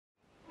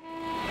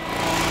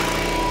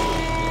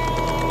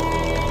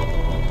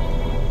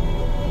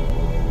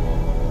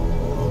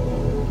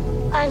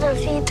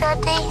me,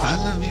 Daddy. I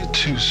love you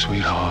too,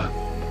 sweetheart.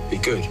 Be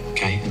good,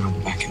 okay? And I'll be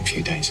back in a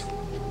few days.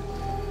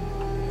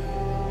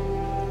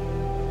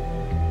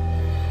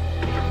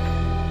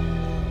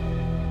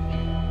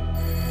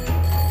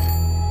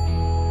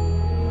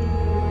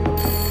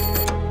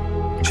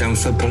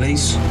 Chelmsford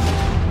Police.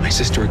 My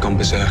sister had gone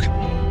berserk.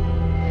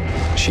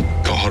 She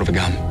got hold of a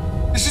gun.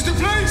 This is the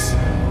police!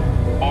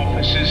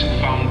 Officers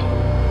found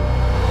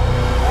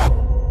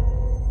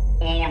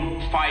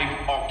all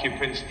 5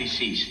 occupants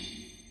deceased.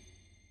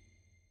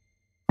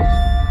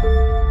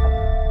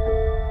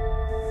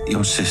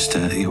 Your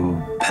sister,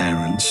 your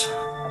parents,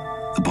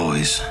 the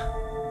boys,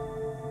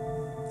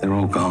 they're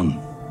all gone.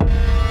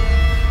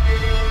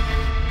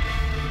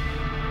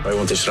 I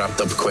want this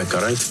wrapped up quick,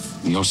 all right?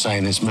 You're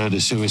saying it's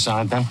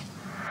murder-suicide, then?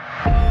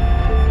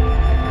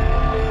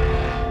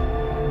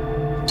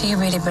 Do you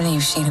really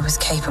believe Sheila was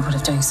capable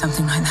of doing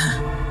something like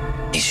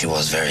that? She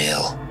was very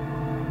ill.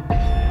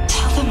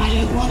 Tell them I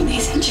don't want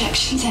these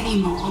injections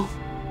anymore.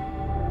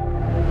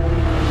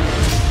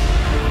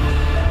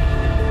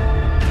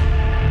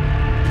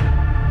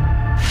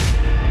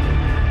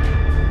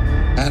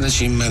 How did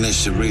she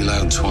manage to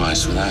reload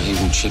twice without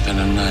even chipping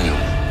a nail?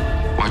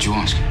 Why'd you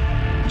ask?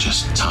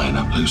 Just tying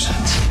up loose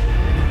ends.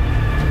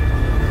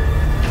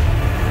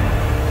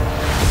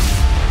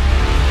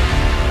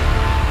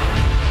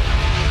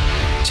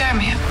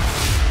 Jeremy,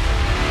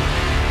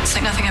 it's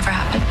like nothing ever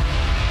happened.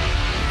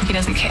 He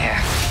doesn't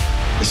care.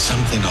 There's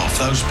something off.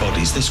 Those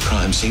bodies, this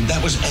crime scene,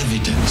 that was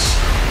evidence.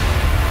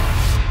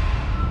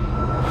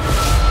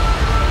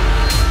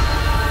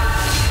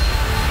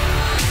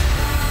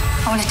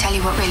 I want to tell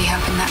you what really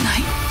happened that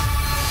night.